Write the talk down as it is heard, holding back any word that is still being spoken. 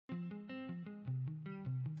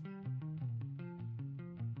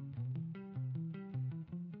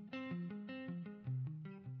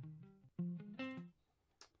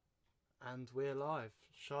And we're live.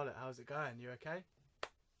 Charlotte, how's it going? You okay?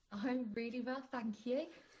 I'm really well, thank you.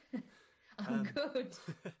 I'm Um, good.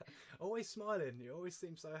 always smiling. You always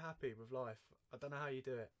seem so happy with life. I don't know how you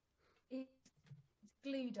do it. It's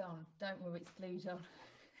glued on. Don't worry, it's glued on.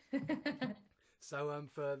 So,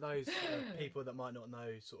 for those people that might not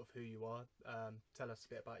know sort of who you are, tell us a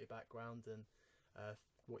bit about your background and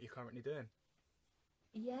what you're currently doing.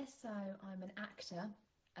 Yeah, so I'm an actor.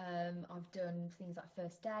 I've done things like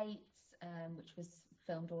First Dates, which was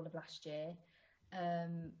filmed all of last year.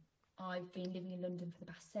 Um, I've been living in London for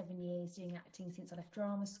the past 7 years, doing acting since I left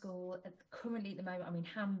drama school. Currently, at the moment, I'm in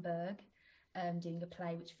Hamburg, doing a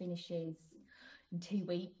play which finishes in 2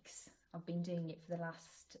 weeks. I've been doing it for the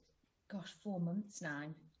last, gosh, 4 months now,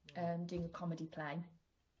 Wow. doing a comedy play.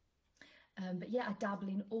 But yeah, I dabble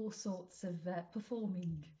in all sorts of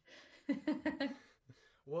performing.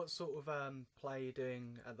 What sort of play are you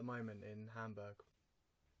doing at the moment in Hamburg?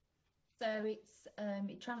 So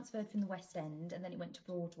it transferred from the West End and then it went to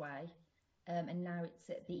Broadway, and now it's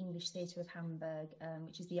at the English Theatre of Hamburg,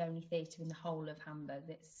 which is the only theatre in the whole of Hamburg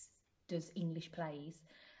that does English plays.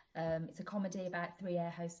 It's a comedy about three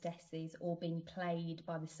air hostesses all being played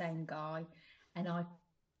by the same guy, and I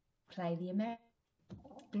play the American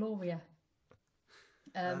Gloria.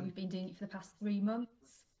 We've And been doing it for the past 3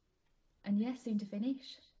 months, and yeah, soon to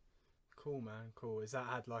finish. cool, man, cool. Has that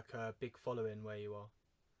had like a big following where you are?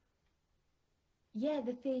 Yeah,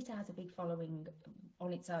 the theatre has a big following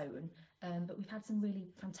on its own, but we've had some really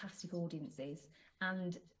fantastic audiences,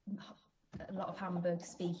 and a lot of Hamburg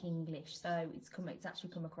speak English, so it's actually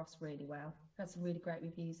come across really well. We've had some really great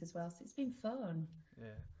reviews as well, so it's been fun.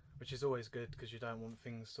 Yeah, which is always good because you don't want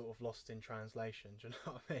things sort of lost in translation. Do you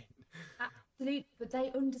know what I mean? Absolutely, but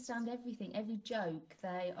they understand everything, every joke.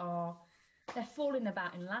 They're falling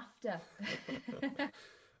about in laughter.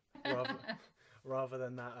 rather rather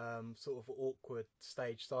than that sort of awkward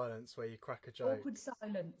stage silence where you crack a Awkward joke.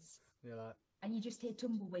 silence, You're like, and you just hear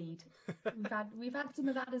tumbleweed. We've had some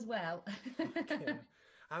of that as well. yeah.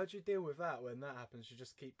 How do you deal with that when that happens? You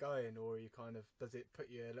just keep going, or you kind of does it put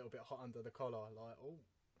you a little bit hot under the collar? Like, oh,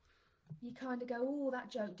 You kind of go, oh,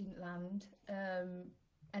 that joke didn't land.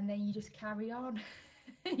 And then you just carry on.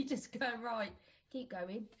 You just go, right, keep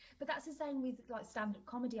going. But that's the same with like stand-up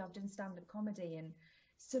comedy. I've done stand-up comedy, and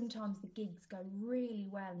sometimes the gigs go really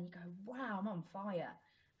well, and you go, wow, I'm on fire.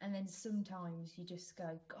 And then sometimes you just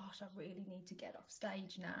go, gosh, I really need to get off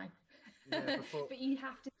stage now. yeah. But you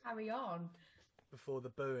have to carry on Before the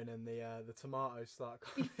booing and the tomatoes start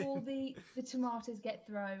coming. before the tomatoes get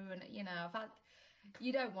thrown. I've had,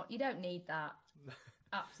 you don't need that.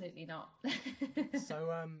 Absolutely not.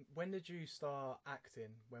 So, when did you start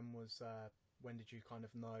acting? When did you kind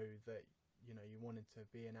of know that you wanted to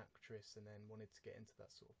be an actress and then wanted to get into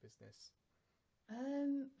that sort of business?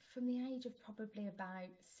 From the age of probably about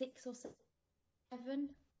 6 or 7,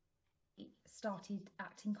 it started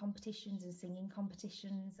acting competitions and singing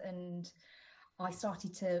competitions, and I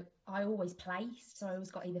always placed, so I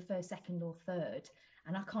always got either first, second, or third,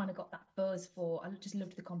 and I kind of got that buzz for. I just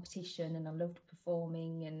loved the competition and I loved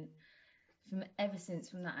performing, and from ever since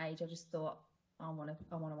from that age, I just thought I want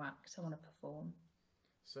to act, I want to perform,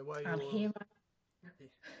 So, where and you're here,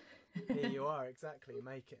 here, you are exactly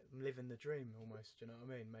make it living the dream almost. Do you know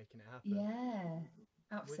what I mean? Making it happen. yeah,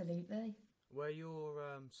 Would absolutely. Were your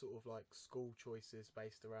sort of like school choices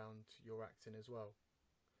based around your acting as well?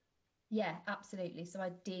 Yeah, absolutely. So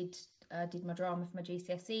I did my drama for my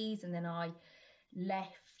GCSEs, and then I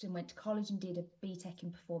left and went to college and did a BTEC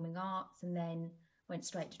in performing arts, and then went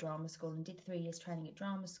straight to drama school and did 3 years training at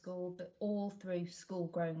drama school. But all through school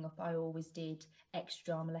growing up, I always did extra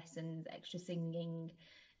drama lessons, extra singing,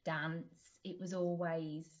 dance.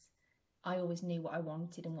 I always knew what I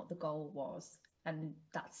wanted and what the goal was, and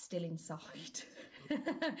that's still inside.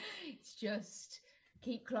 It's just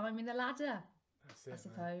keep climbing the ladder, That's I it,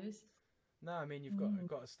 man. suppose. No, I mean you've Mm,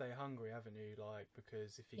 got to stay hungry, haven't you? Like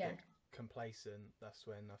because if you get yeah, complacent, that's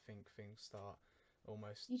when I think things start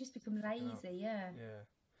almost you just become fucking up. lazy. Yeah. Yeah.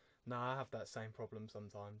 No, I have that same problem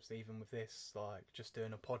sometimes. Even with this, like just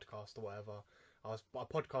doing a podcast or whatever. I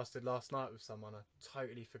podcasted last night with someone I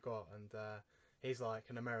totally forgot, and he's like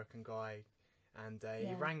an American guy, and he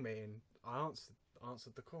Yeah. rang me and I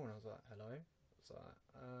answered the call and I was like, hello. I was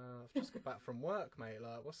like, I've just got back from work, mate.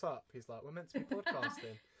 Like, what's up? He's like, we're meant to be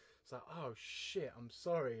podcasting. It's like, oh shit, I'm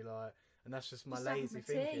sorry, like, and that's just my Just having lazy my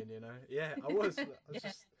tea. thinking, Yeah, I was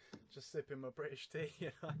Yeah. just sipping my British tea,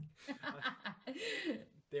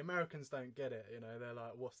 the Americans don't get it, They're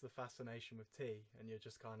like, what's the fascination with tea? And you're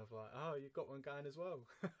just kind of like, oh, you've got one going as well.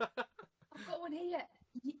 I've got one here.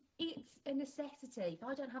 it's a necessity. If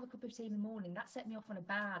I don't have a cup of tea in the morning, that set me off on a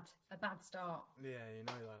bad start. Yeah, you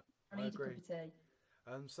know that. I I need a agree. cup of tea.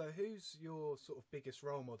 So who's your sort of biggest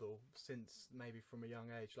role model since maybe from a young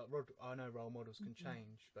age? Like I know role models can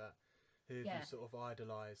change, but who have you Yeah. sort of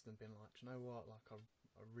idolised and been like, do you know what? Like I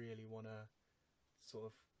really want to sort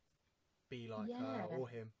of be like her Yeah. or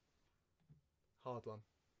him. Hard one.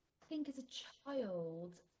 I think as a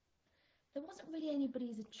child, there wasn't really anybody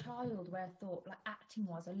as a child where I thought, like, acting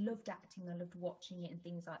wise, I loved acting, I loved watching it and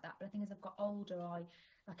things like that. But I think as I've got older, I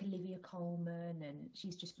like Olivia Colman, and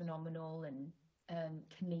she's just phenomenal, and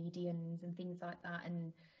comedians and things like that,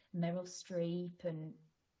 and Meryl Streep, and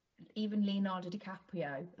even Leonardo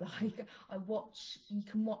DiCaprio. Mm. Like, you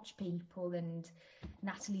can watch people, and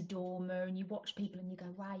Natalie Dormer, and you watch people and you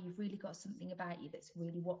go, wow, you've really got something about you that's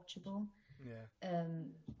really watchable. Yeah. Um,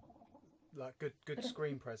 Like good but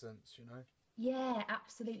screen presence, you know. Yeah,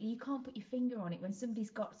 absolutely. You can't put your finger on it. When somebody's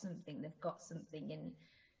got something, they've got something, and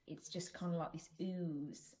it's just kind of like this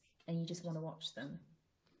ooze, and you just want to watch them.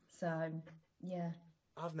 So, yeah.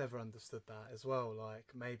 I've never understood that as well. Like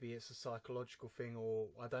maybe it's a psychological thing, or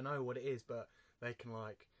I don't know what it is, but they can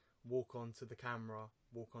like walk onto the camera,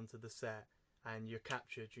 walk onto the set, and you're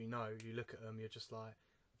captured. You know, you look at them, you're just like,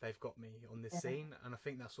 they've got me on this Yeah, scene, and I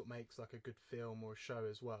think that's what makes like a good film or a show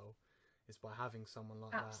as well, is by having someone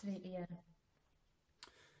like that. absolutely. Yeah.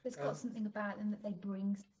 There's got Um, something about them that they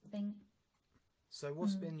bring something. so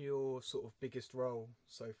what's Mm. been your sort of biggest role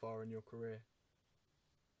so far in your career?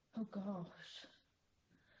 Oh gosh.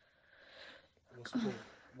 What's brought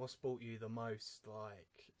what's brought you the most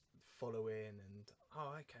like following and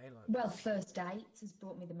oh okay like Well, this. First Dates has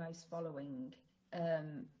brought me the most following.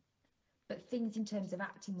 Um, but things in terms of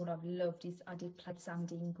acting, what I've loved is I did play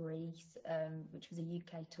Sandy in Greece, which was a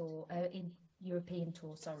UK tour, in European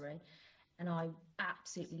tour, sorry, and I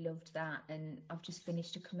absolutely loved that. And I've just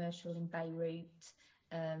finished a commercial in Beirut,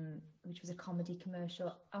 which was a comedy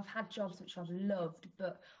commercial. I've had jobs which I've loved,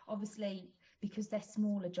 but obviously because they're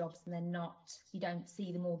smaller jobs and they're not, you don't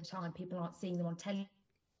see them all the time. People aren't seeing them on telly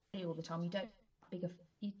all the time. You don't bigger.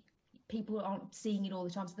 You, People aren't seeing it all the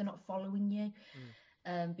time, so they're not following you. Mm,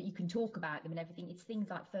 But you can talk about them and everything. It's things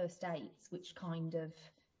like First Dates, which kind of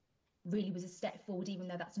really was a step forward, even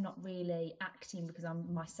though that's not really acting because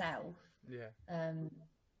I'm myself. yeah. Um,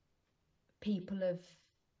 People have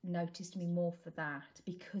noticed me more for that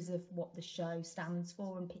because of what the show stands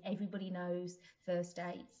for, and everybody knows First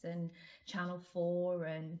Dates and Channel 4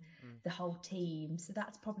 and Mm. the whole team. So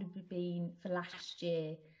that's probably been for last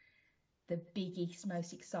year the biggest,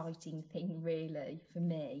 most exciting thing, really, for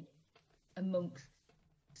me, amongst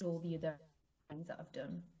all the other things that I've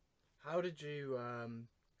done. How did you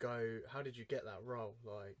how did you get that role,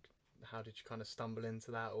 like how did you kind of stumble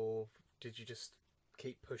into that, or did you just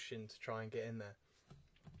keep pushing to try and get in there?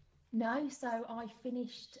 No, so I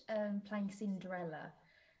finished playing Cinderella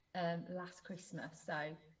last Christmas,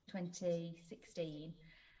 so 2016,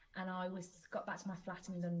 and got back to my flat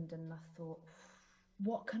in London, and I thought,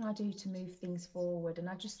 what can I do to move things forward? And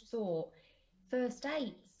I just thought, First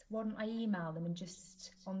Dates, why don't I email them and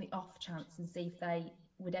just on the off chance and see if they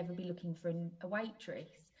would ever be looking for a waitress?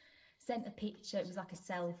 Sent a picture, it was like a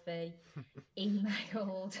selfie,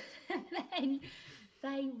 emailed, and then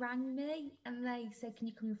they rang me and they said, can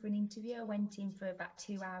you come in for an interview? I went in for about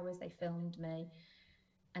 2 hours, they filmed me.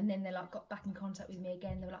 And then they like got back in contact with me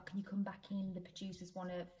again. They were like, can you come back in? The producers want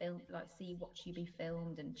to film, like, watch you be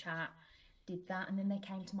filmed and chat. Did that. And then they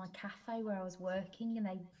came to my cafe where I was working and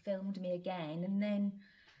they filmed me again. And then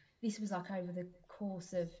this was like over the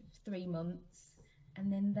course of 3 months.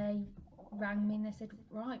 And then they rang me and they said,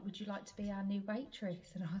 right, would you like to be our new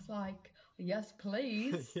waitress? And I was like, yes,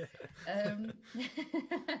 please. Yeah. Um,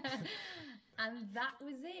 and that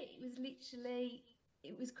was it. It was literally,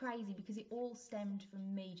 it was crazy because it all stemmed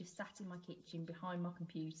from me just sat in my kitchen behind my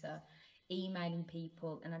computer, emailing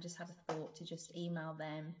people, and I just had a thought to just email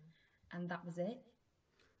them, and that was it.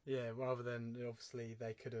 Yeah, rather than obviously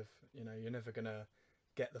they could have, you know, you're never gonna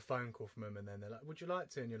get the phone call from them, and then they're like, "Would you like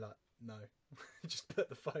to?" And you're like, "No," just put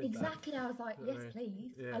the phone down. Exactly. I was like, You know yes, what I mean?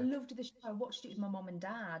 please. I Yeah, loved the show. I watched it with my mom and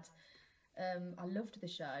dad. I loved the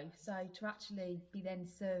show. So to actually be then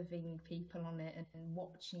serving people on it and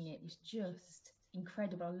watching it was just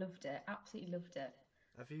incredible. I loved it. Absolutely loved it.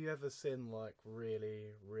 have you ever seen like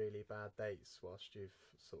really, really bad dates whilst you've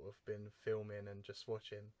sort of been filming and just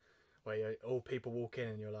watching, where all people walk in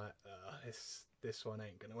and you're like, this one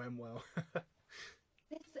ain't gonna end well.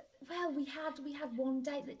 Well, we had one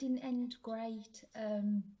date that didn't end great,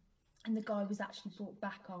 and the guy was actually brought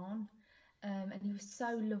back on. And he was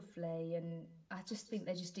so lovely, and I just think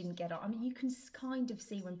they just didn't get on. I mean, you can kind of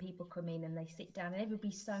see when people come in and they sit down, and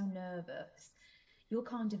everybody's so nervous. You're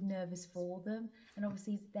kind of nervous for them, and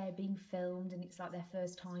obviously they're being filmed, and it's like their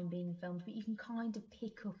first time being filmed. But you can kind of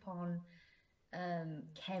pick up on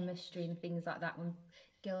chemistry and things like that when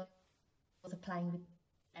girls are playing with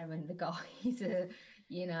hair and the guys are,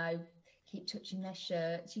 you know, keep touching their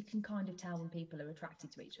shirts. You can kind of tell when people are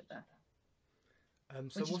attracted to each other,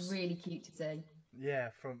 So which is what's really cute to see. yeah,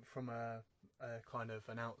 from a kind of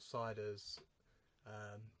an outsider's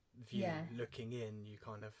um, view Yeah. looking in, you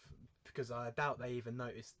kind of, because I doubt they even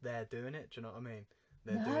noticed they're doing it. Do you know what I mean?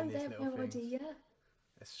 They're doing No, they these have little no things. idea.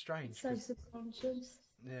 It's It's strange so because subconscious.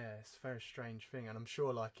 yeah, it's a very strange thing, and I'm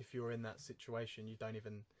sure like if you're in that situation, you don't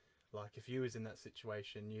even like if you was in that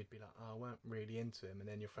situation, you'd be like, oh, I weren't really into him, and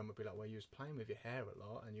then your friend would be like, well, you was playing with your hair a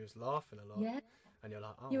lot, and you was laughing a lot, Yeah. and you're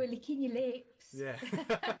like, You oh, were licking your lips. yeah.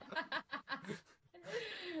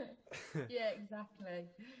 Yeah, exactly.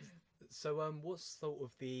 So, what's sort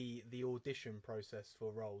of the audition process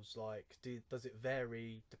for roles? Like, does it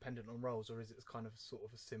vary dependent on roles, or is it kind of sort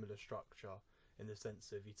of a similar structure in the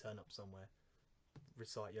sense of you turn up somewhere,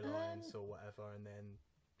 recite your lines Um, or whatever, and then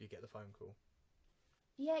you get the phone call?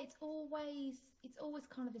 yeah, it's always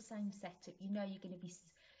kind of the same setup. You know, you're going to be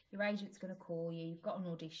your agent's going to call you. You've got an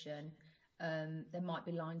audition. There might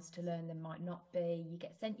be lines to learn. There might not be. You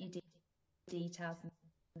get sent your details, and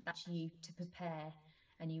that's you to prepare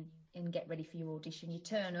and get ready for your audition. You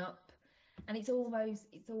turn up, and it's always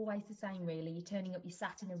the same really. You're turning up. You're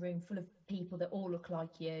sat in a room full of people that all look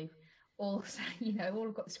like you, all all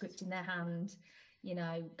have got the script in their hand.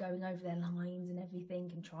 Going over their lines and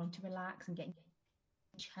everything, and trying to relax and getting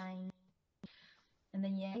changed. And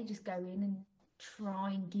then yeah, you just go in and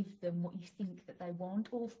try and give them what you think that they want,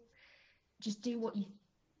 or just do what you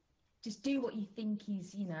just do what you think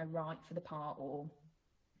is right for the part. Or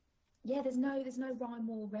yeah, there's no rhyme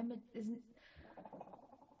or remedy.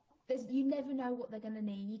 There's you never know what they're going to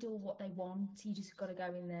need or what they want. You just got to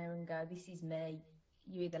go in there and go, this is me.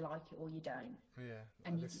 You either like it or you don't, Yeah,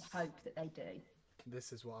 and you this hope that they do.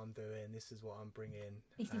 this is what I'm doing. This is what I'm bringing,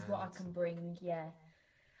 This is what I and can bring. Yeah,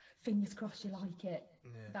 fingers crossed you like it.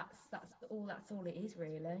 yeah, That's all it is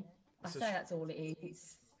really. I it's a say that's all it is.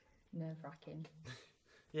 It's nerve-wracking.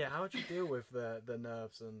 yeah. How would you deal with the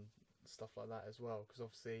nerves and stuff like that as well? Because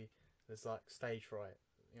obviously there's like stage fright.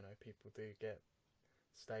 You know, people do get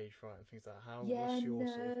stage fright and things like that. How Yeah, what's your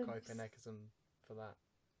sort of coping nerves. mechanism for that?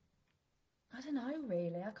 I don't know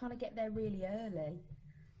really. I kind of get there really early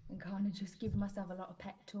and kind of just give myself a lot of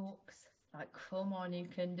pep talks. Like, come on, you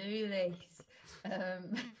can do this.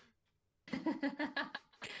 Um,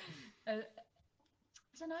 I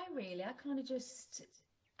don't know really. I kind of just,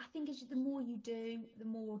 I think the more you do, the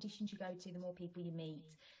more auditions you go to, the more people you meet.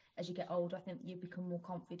 As you get older, I think you become more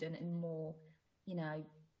confident and more, you know,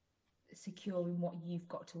 secure in what you've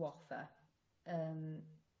got to offer. Um,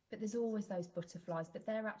 but there's always those butterflies, but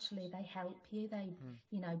they help you. They,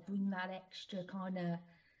 Hmm. bring that extra kind of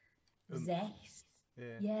Oomph. zest.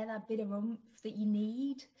 Yeah. Yeah, that bit of oomph that you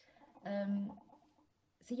need. Um,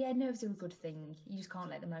 so yeah, nerves are a good thing. You just can't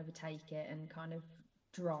let them overtake it and kind of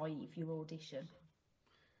drive your audition.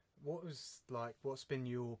 What's been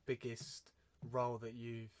your biggest role that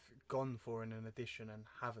you've gone for in an audition and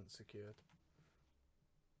haven't secured?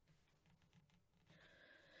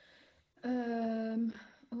 Um,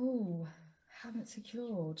 oh, haven't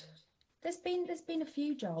secured. There's been a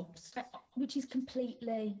few jobs, which is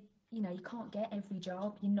completely, you can't get every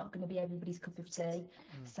job. You're not going to be everybody's cup of tea. Mm.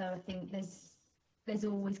 So I think there's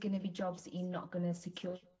always going to be jobs that you're not going to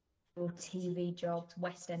secure. TV jobs,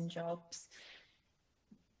 West End jobs.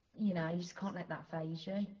 You just can't let that phase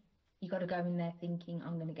you. You got to go in there thinking,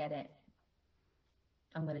 I'm going to get it.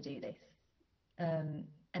 I'm going to do this.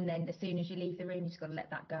 And then as soon as you leave the room, you just got to let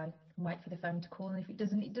that go and wait for the phone to call. And if it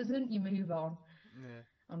doesn't, it doesn't. You move Yeah.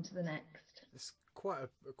 on to the next. It's quite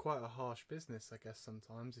a harsh business, I guess.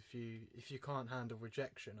 Sometimes if you can't handle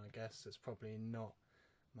rejection, I guess it's probably not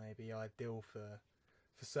maybe ideal for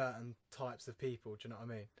certain types of people. Do you know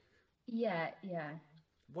what I mean? Yeah, yeah.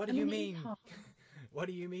 What I do you mean, it is mean? hard. What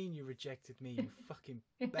do you mean you rejected me, you fucking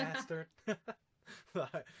bastard?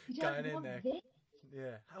 Like You going don't in want there, this.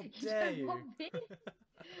 yeah. How You dare don't you? want this.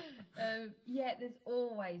 Yeah, there's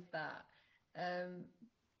always that. Um,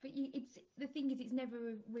 but it's the thing is, it's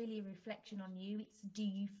never really a reflection on you. It's do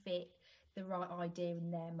you fit the right idea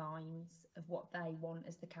in their minds of what they want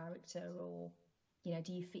as the character, or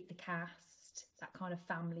do you fit the cast, that kind of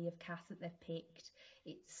family of cast that they've picked?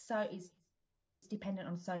 It's dependent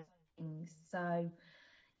on so many things. So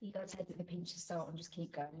you got to take it with a pinch of salt and just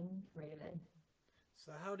keep going, really.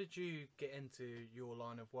 So how did you get into your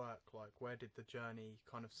line of work? Like, where did the journey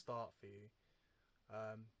kind of start for you?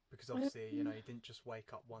 Because obviously, you know, you didn't just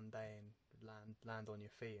wake up one day and land on your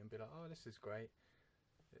feet and be like, oh, this is great.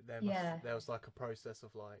 Yeah. There was like a process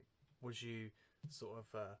of like, was you sort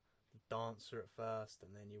of a dancer at first,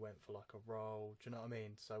 and then you went for like a role? Do you know what I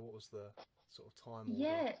mean? So what was the sort of time order?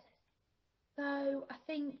 Yeah. So I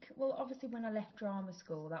think, well, obviously when I left drama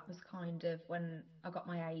school, that was kind of when I got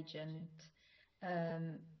my agent.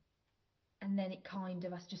 Um, and then it kind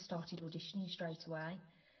of, I just started auditioning straight away.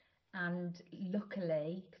 And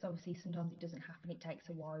luckily, because obviously sometimes it doesn't happen, it takes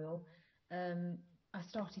a while, um, I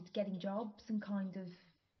started getting jobs and kind of,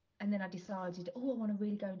 and then I decided, oh, I want to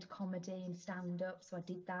really go into comedy and stand up. So I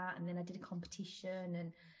did that. And then I did a competition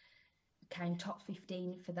and came top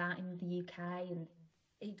 15 for that in the UK. And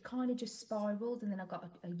it kind of just spiraled. And then I got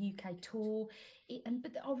a UK tour.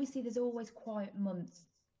 But obviously, there's always quiet months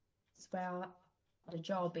where I had a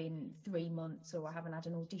job in 3 months, or I haven't had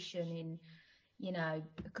an audition in, a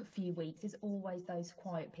few weeks. There's always those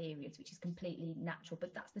quiet periods, which is completely natural.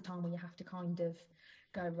 But that's the time when you have to kind of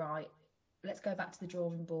go, right, let's go back to the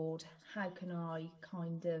drawing board. How can I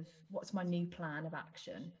what's my new plan of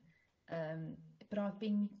action? Um, but I've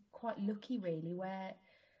been quite lucky, really, where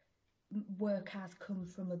work has come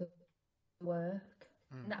from other work.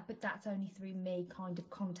 Mm. But that's only through me kind of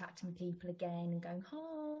contacting people again and going,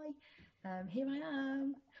 hi, here I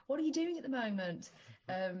am. What are you doing at the moment?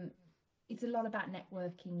 Um, it's a lot about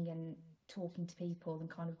networking and talking to people and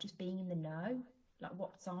kind of just being in the know, like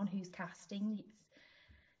what's on, who's casting.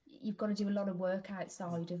 You've got to do a lot of work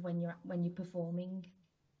outside of when you're performing.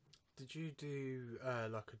 Did you do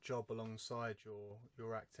like a job alongside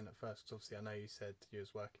your acting at first? Because obviously I know you said you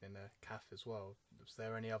was working in a cafe as well. Was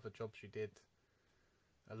there any other jobs you did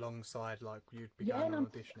alongside, like you'd be Yeah, going and on I'm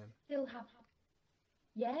auditioning? still have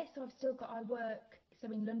yeah, so I work,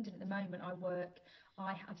 so in London at the moment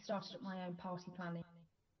I've started up my own party planning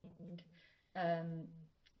um,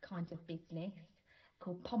 kind of business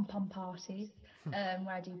called Pom Pom Parties, where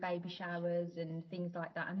I do baby showers and things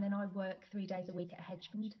like that. And then I work 3 days a week at a hedge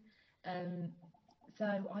fund. Um,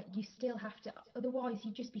 you still have to, otherwise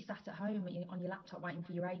you'd just be sat at home on your laptop waiting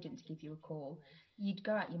for your agent to give you a call. You'd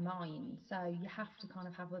go out your mind. So you have to kind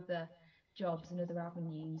of have other jobs and other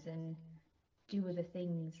avenues and do other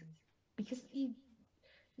things because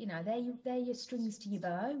they're your strings to your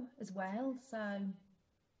bow as well. So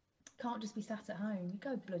can't just be sat at home. You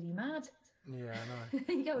go bloody mad. Yeah,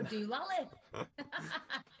 I You go and do lolly. know.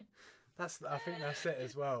 I think that's it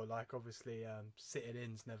as well. Like obviously, sitting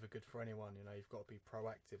in's never good for anyone. You know, you've got to be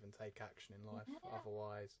proactive and take action in life. Yeah,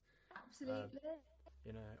 Otherwise, um, absolutely.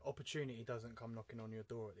 you know, opportunity doesn't come knocking on your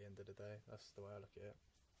door at the end of the day. That's the way I look at it.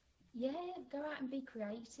 Yeah, go out and be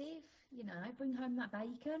creative. Bring home that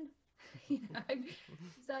bacon. you know.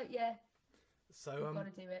 So yeah, So, you've got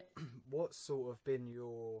to do it. what's sort of been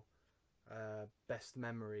your best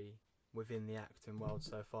memory within the acting world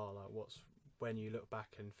so far? Like, what's when you look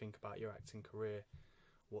back and think about your acting career,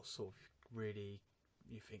 what sort of really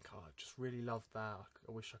you think, oh, I just really loved that.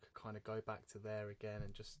 I wish I could kind of go back to there again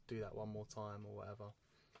and just do that one more time or whatever.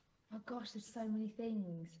 Oh gosh, there's so many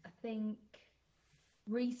things. I think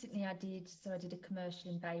recently I did a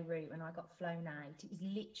commercial in Beirut and I got flown out. It was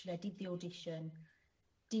literally, I did the audition,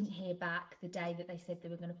 didn't hear back the day that they said they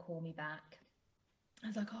were going to call me back. I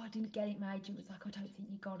was like, oh, I didn't get it. My agent was like, I don't think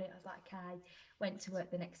you got it. I was like, okay. Went to work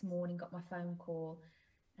the next morning, got my phone call,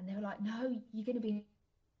 and they were like, no, you're going to be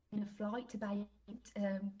in a flight to Beirut.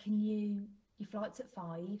 Your flight's at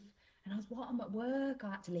 5. And I was, what? I'm at work. I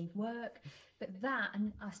had to leave work. But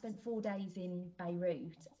and I spent 4 days in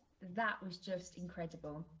Beirut. That was just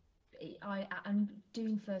incredible. I'm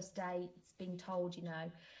doing first dates, being told,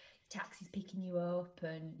 taxi's picking you up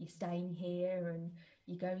and you're staying here and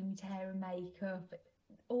you're going into hair and makeup.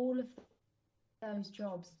 All of those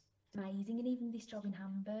jobs, amazing. And even this job in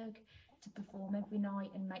Hamburg, to perform every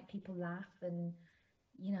night and make people laugh and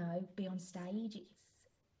be on stage.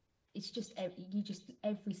 It's just you just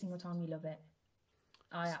every single time you love it.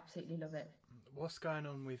 I absolutely love it. What's going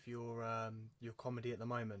on with your comedy at the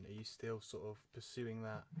moment? Are you still sort of pursuing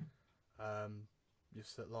that?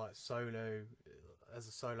 Just like solo as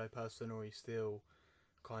a solo person, or are you still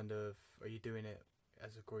are you doing it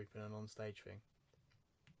as a group and an on-stage thing?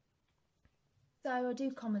 So I do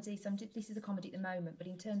comedy. This is a comedy at the moment, but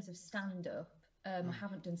in terms of stand-up, I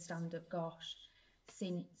haven't done stand-up, gosh,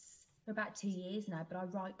 since for about 2 years now. But I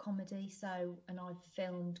write comedy, and I've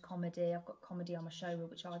filmed comedy. I've got comedy on my show,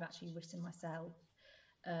 which I've actually written myself,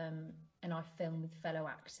 and I film with fellow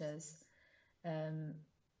actors. And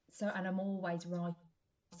I'm always writing.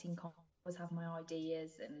 I always have my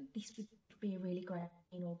ideas, and this was be a really great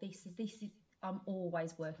scene, or this is. I'm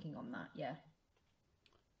always working on that. Yeah.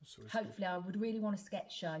 Hopefully, I would really want a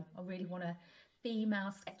sketch show. I really want a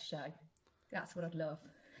female sketch show. That's what I'd love.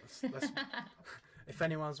 If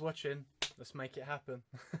anyone's watching, let's make it happen.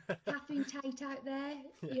 Catherine Tate out there,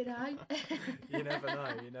 you know. You never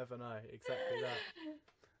know. You never know. Exactly that.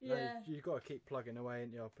 Yeah. No, you've got to keep plugging away,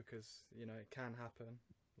 ain't you? Because you know it can happen.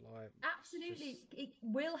 Like absolutely, it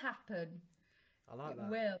will happen. I like that. It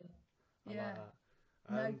will. I yeah. like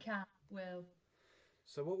that. No cap will.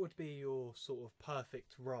 So, what would be your sort of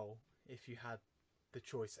perfect role if you had the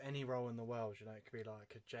choice? Any role in the world, you know, it could be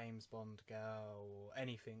like a James Bond girl or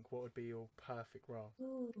anything. What would be your perfect role?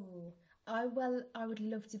 Ooh, I would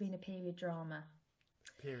love to be in a period drama.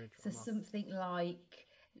 Period So drama. something like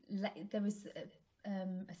there was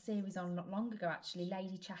a series on not long ago actually,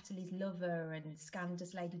 Lady Chatterley's Lover and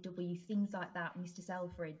Scandalous Lady W, things like that. Mr.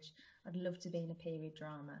 Selfridge. I'd love to be in a period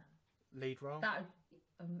drama. Lead role? That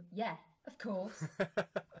yeah, of course.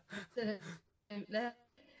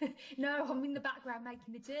 No, I'm in the background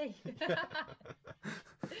making the tea.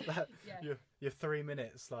 You're 3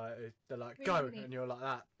 minutes, like they're like 3 go, minutes. and you're like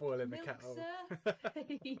that, boiling the Milk, kettle. sir?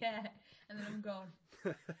 Yeah, and then I'm gone.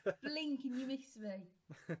 Blink and you miss me.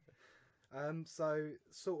 So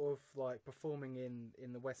sort of like performing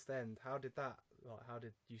in the West End. How did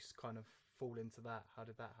you kind of fall into that? How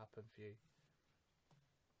did that happen for you?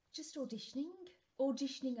 Just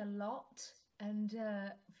auditioning a lot, and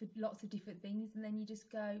for lots of different things, and then you just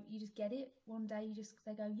get it. One day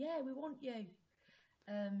they go, yeah, we want you.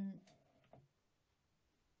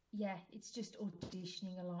 Yeah, it's just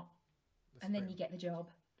auditioning a lot. And then you get the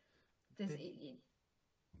job.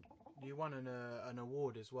 You won an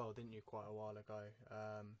award as well, didn't you, quite a while ago?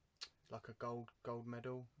 Like a gold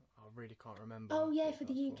medal. I really can't remember. Oh yeah, for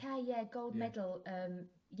the UK, yeah, gold medal.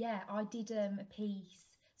 Yeah, I did a piece.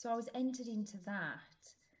 So I was entered into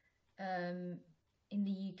that in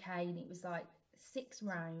the UK, and it was like 6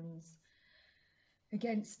 rounds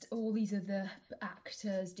against all these other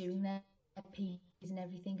actors doing their pieces and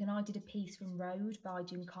everything. And I did a piece from Road by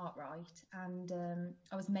Jim Cartwright, and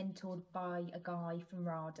I was mentored by a guy from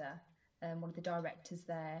RADA, one of the directors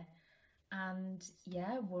there, and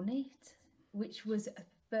yeah, won it, which was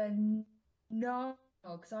phenomenal.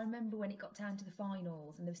 Because I remember when it got down to the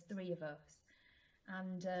finals, and there was 3 of us,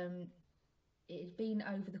 and it had been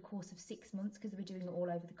over the course of 6 months because they were doing it all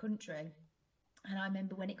over the country. And I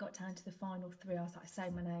remember when it got down to the final 3, I was like, say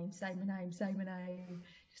my name, say my name, say my name.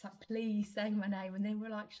 Just like, please say my name. And they were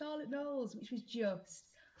like, Charlotte Knowles, which was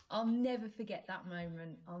just, I'll never forget that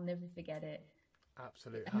moment. I'll never forget it.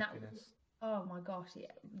 Absolute and happiness. Oh my gosh,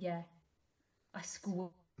 yeah. I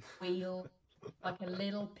squealed like a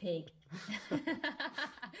little pig.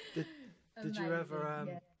 Did you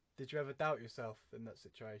ever did you ever doubt yourself in that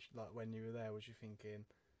situation? Like when you were there, was you thinking,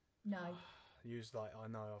 no. You was like, I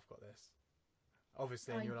know I've got this.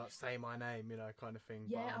 Obviously, and you're like, say my name, you know, kind of thing.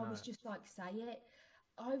 Yeah, I was just like, say it.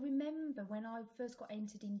 I remember when I first got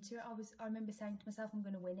entered into it, I remember saying to myself, I'm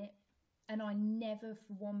going to win it. And I never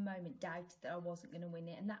for one moment doubted that I wasn't going to win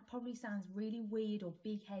it. And that probably sounds really weird or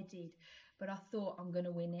big-headed, but I thought I'm going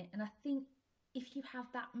to win it. And I think if you have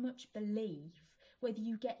that much belief, whether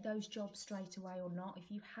you get those jobs straight away or not,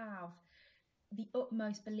 if you have the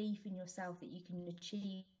utmost belief in yourself that you can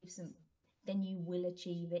achieve something, then you will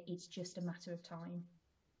achieve it. It's just a matter of time.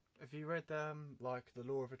 Have you read like the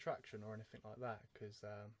Law of Attraction or anything like that? Because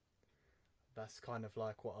that's kind of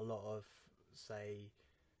like what a lot of, say,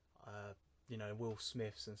 you know, Will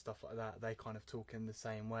Smiths and stuff like that, they kind of talk in the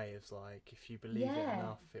same way. It's like, if you believe it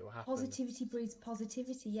enough, it will happen. Positivity breeds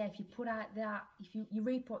positivity. Yeah, if you put out that, if you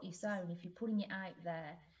reap what you sow, and if you're putting it out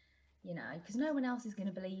there, you know, because no one else is going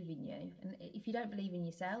to believe in you, and if you don't believe in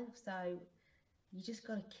yourself, so you just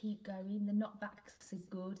got to keep going. The knockbacks are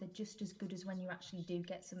good. They're just as good as when you actually do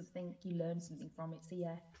get something, you learn something from it. So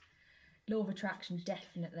yeah, Law of Attraction,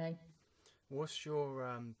 definitely. What's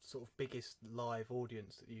your sort of biggest live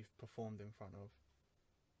audience that you've performed in front of?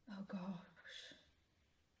 Oh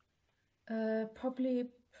gosh, probably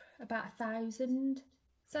about 1,000.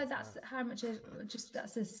 So that's how much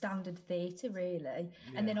that's a standard theatre really.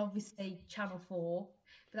 Yeah. And then obviously Channel 4,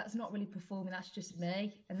 but that's not really performing, that's just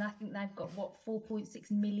me. And I think they've got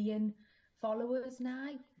 4.6 million followers now.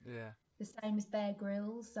 Yeah. The same as Bear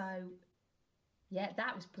Grylls. So yeah,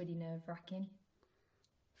 that was pretty nerve-wracking.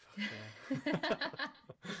 Yeah.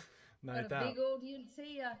 No got doubt. A big audience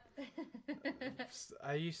here.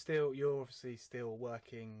 You're obviously still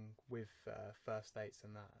working with First Dates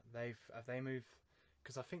and that. Have they moved?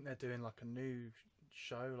 Because I think they're doing like a new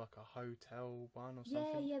show, like a hotel one or Yeah,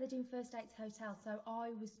 something? yeah, they're doing First Dates Hotel. So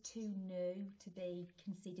I was too new to be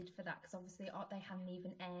considered for that because obviously they hadn't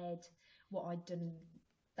even aired what I'd done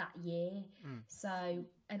that year. Mm. So,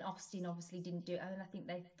 and Austin obviously didn't do it. And I think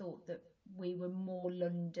they thought that we were more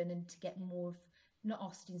London and to get more of, not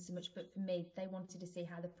Austin so much, but for me, they wanted to see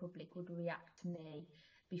how the public would react to me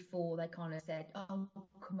before they kind of said, oh,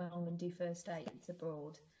 come along and do First Dates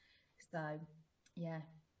abroad. So, yeah,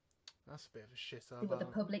 That's a bit of a shitter, see what the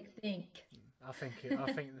but public think. I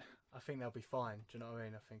think they'll be fine. Do you know what I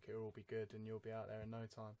mean? I think it'll all be good, and you'll be out there in no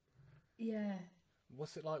time. Yeah.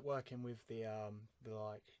 What's it like working with the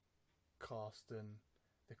like cast and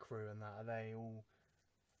the crew and that? Are they all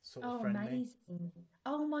sort of Oh, friendly? amazing.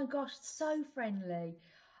 Oh my gosh, so friendly.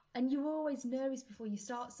 And you're always nervous before you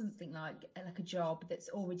start something like a job that's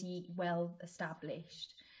already well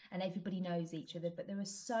established and everybody knows each other, but they were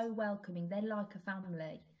so welcoming. They're like a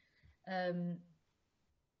family. Um,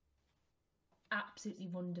 Absolutely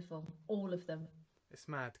wonderful, all of them. It's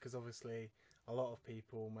mad because obviously a lot of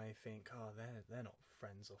people may think, oh, they're not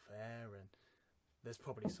friends off air, and there's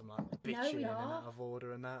probably some like No, bitching we and are. out of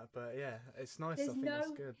order and that. But yeah, it's nice. I There's think that's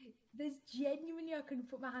no, good. there's genuinely, I can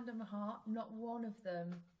put my hand on my heart, not one of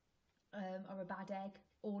them are a bad egg.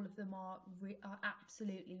 All of them are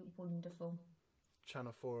absolutely wonderful.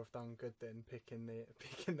 Channel 4 have done good then picking the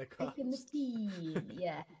picking the Picking the cast. team,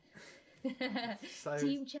 yeah. So,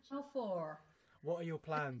 Team Channel 4. what are your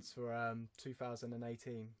plans for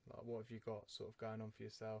 2018? Like, what have you got sort of going on for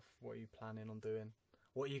yourself? What are you planning on doing?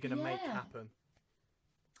 What are you going to make Yeah. happen?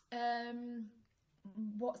 Um,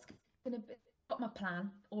 what's gonna be got my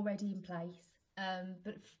plan already in place.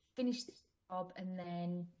 But finish this job and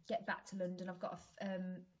then get back to London. I've got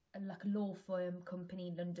like a law firm company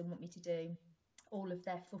in London want me to do all of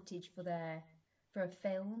their footage for a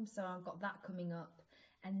film. So I've got that coming up,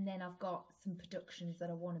 and then I've got some productions that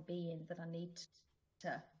I want to be in that I need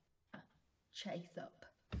to chase up,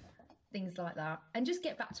 things like that, and just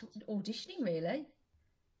get back to auditioning. Really,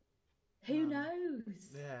 who No, knows?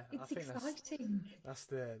 yeah, I It's think exciting. that's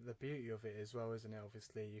the beauty of it as well, isn't it?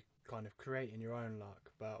 Obviously, you're kind of creating your own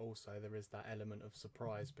luck, but also there is that element of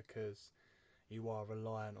surprise because you are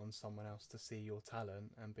reliant on someone else to see your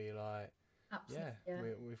talent and be like, yeah, Absolutely,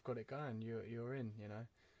 yeah. we've got it going. You're in. You know,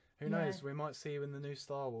 who Yeah. knows? We might see you in the new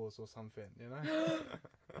Star Wars or something. You know.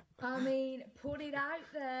 I mean, put it out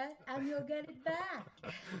there and you'll get it back.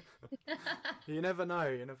 You never know.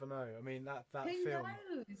 You never know. I mean, that Who film,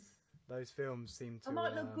 knows? those films seem I to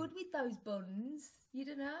might look good with those buns. You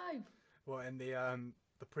don't know. what in the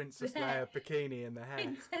Princess Leia bikini and the hair.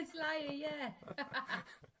 Princess Leia, yeah.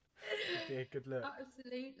 It'd be a good look.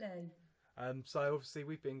 Absolutely. So obviously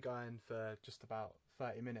we've been going for just about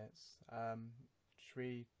 30 minutes. Should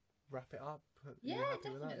we wrap it up? Are you Yeah, happy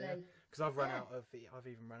with that? Yeah. definitely. Because Yeah. I've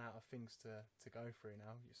even run out of things to go through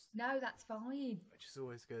now, No, that's fine. which is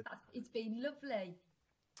always good. It's been lovely.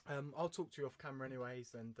 I'll talk to you off camera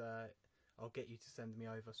anyways, and I'll get you to send me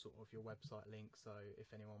over sort of your website link. So if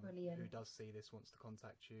anyone who Brilliant. does see this wants to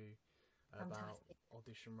contact you about Fantastic.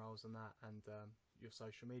 audition roles and that, and your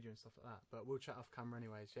social media and stuff like that. But we'll chat off camera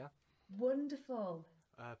anyways, yeah. Wonderful.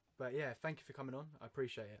 But yeah, thank you for coming on. I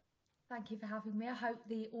appreciate it. Thank you for having me. I hope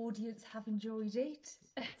the audience have enjoyed it.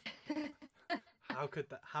 How could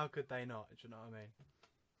they not? Do you know what I mean?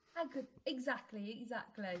 How good? Exactly,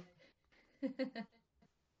 exactly.